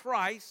us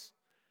Christ,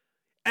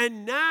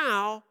 and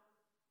now,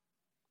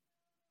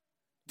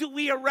 do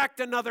we erect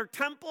another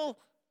temple?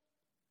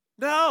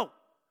 No.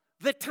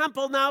 The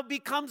temple now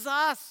becomes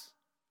us.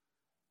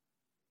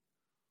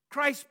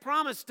 Christ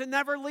promised to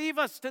never leave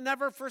us, to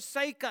never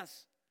forsake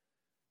us.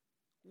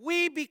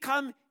 We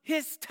become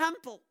his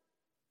temple.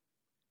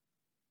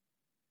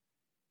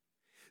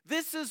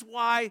 This is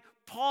why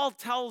Paul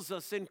tells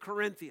us in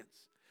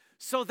Corinthians,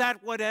 so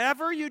that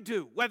whatever you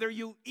do, whether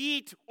you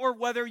eat or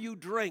whether you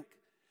drink,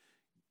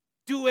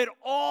 do it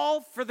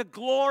all for the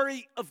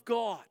glory of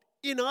God.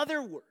 In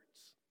other words,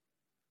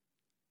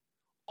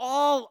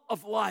 all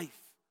of life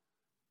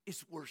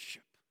is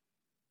worship.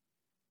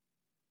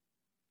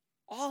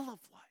 All of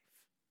life.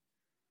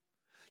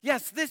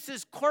 Yes, this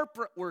is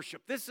corporate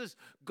worship. This is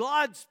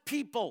God's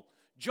people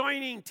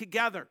joining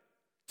together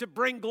to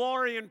bring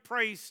glory and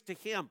praise to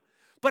him.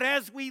 But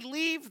as we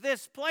leave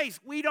this place,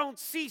 we don't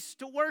cease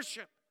to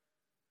worship.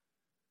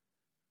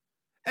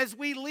 As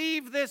we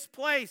leave this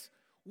place,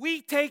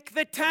 we take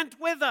the tent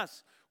with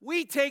us.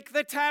 We take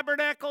the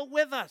tabernacle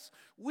with us.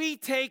 We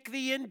take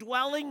the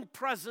indwelling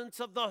presence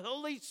of the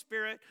Holy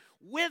Spirit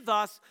with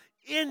us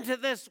into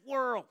this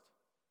world.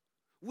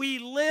 We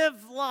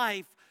live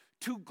life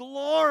to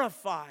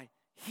glorify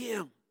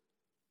him.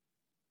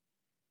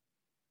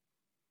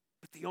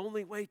 But the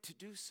only way to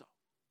do so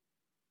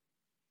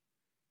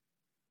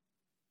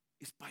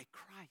is by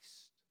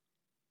Christ.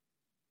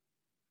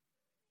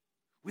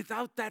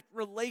 Without that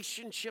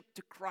relationship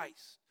to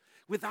Christ,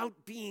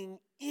 without being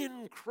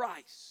in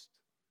Christ,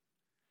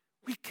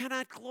 we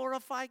cannot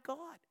glorify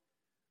God.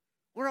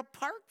 We're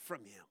apart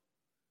from him.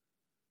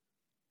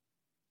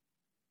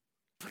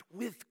 But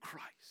with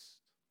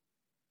Christ,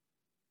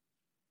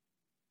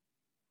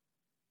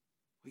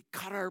 we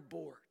cut our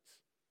boards,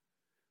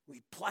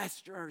 we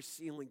plaster our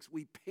ceilings,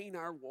 we paint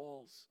our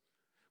walls,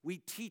 we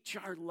teach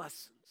our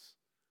lessons,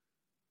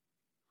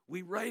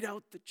 we write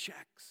out the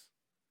checks,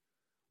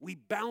 we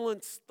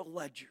balance the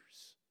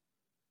ledgers.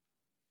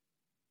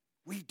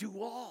 We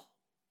do all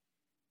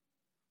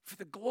for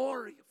the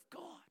glory of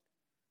God.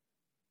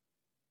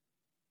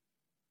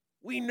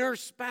 We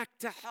nurse back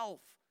to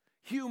health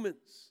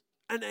humans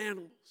and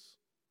animals.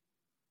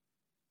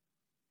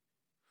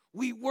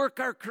 We work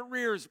our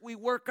careers, we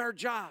work our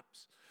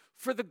jobs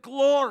for the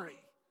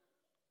glory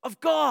of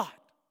God.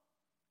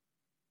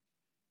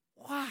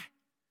 Why?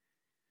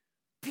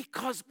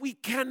 Because we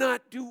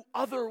cannot do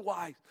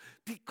otherwise.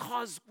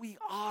 Because we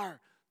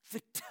are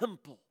the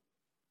temple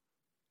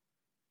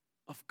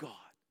of God.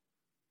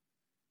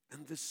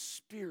 And the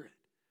Spirit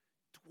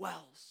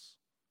dwells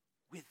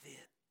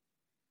within.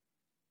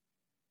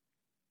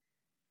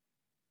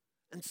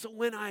 And so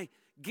when I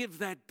give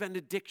that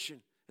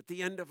benediction at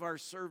the end of our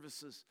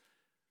services.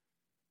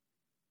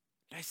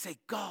 And I say,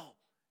 go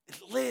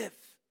and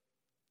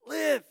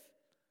live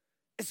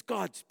as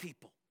God's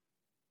people.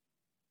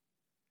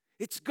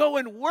 It's go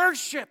and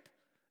worship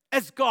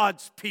as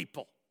God's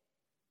people.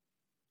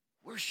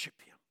 Worship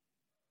Him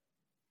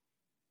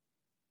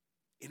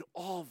in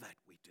all that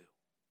we do.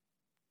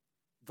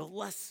 The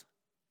lesson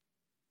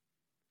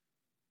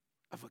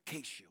of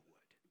acacia wood.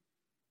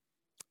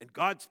 And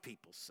God's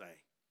people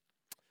say,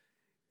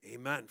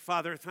 amen.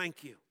 Father,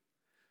 thank you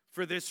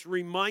for this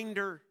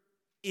reminder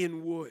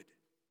in wood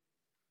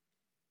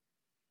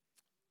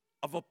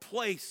of a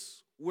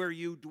place where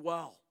you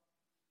dwell,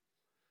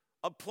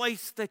 a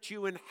place that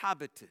you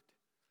inhabited,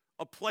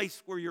 a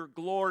place where your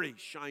glory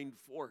shined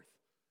forth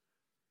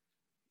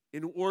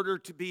in order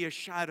to be a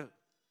shadow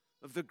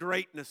of the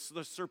greatness,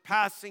 the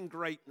surpassing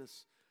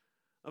greatness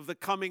of the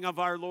coming of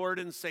our Lord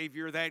and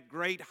Savior, that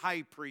great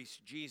high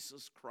priest,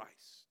 Jesus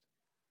Christ.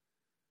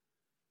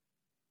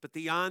 But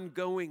the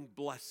ongoing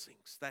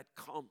blessings that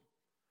come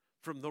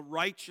from the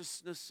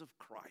righteousness of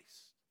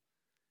Christ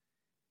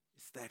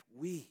is that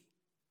we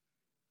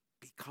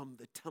become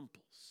the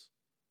temples.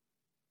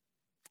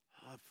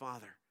 Oh,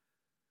 Father,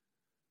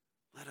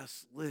 let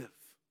us live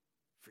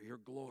for your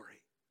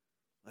glory.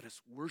 Let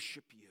us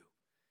worship you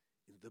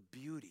in the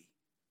beauty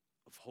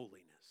of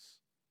holiness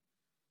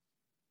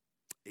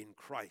in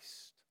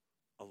Christ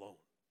alone.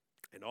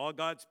 And all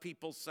God's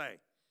people say,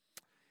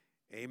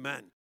 amen.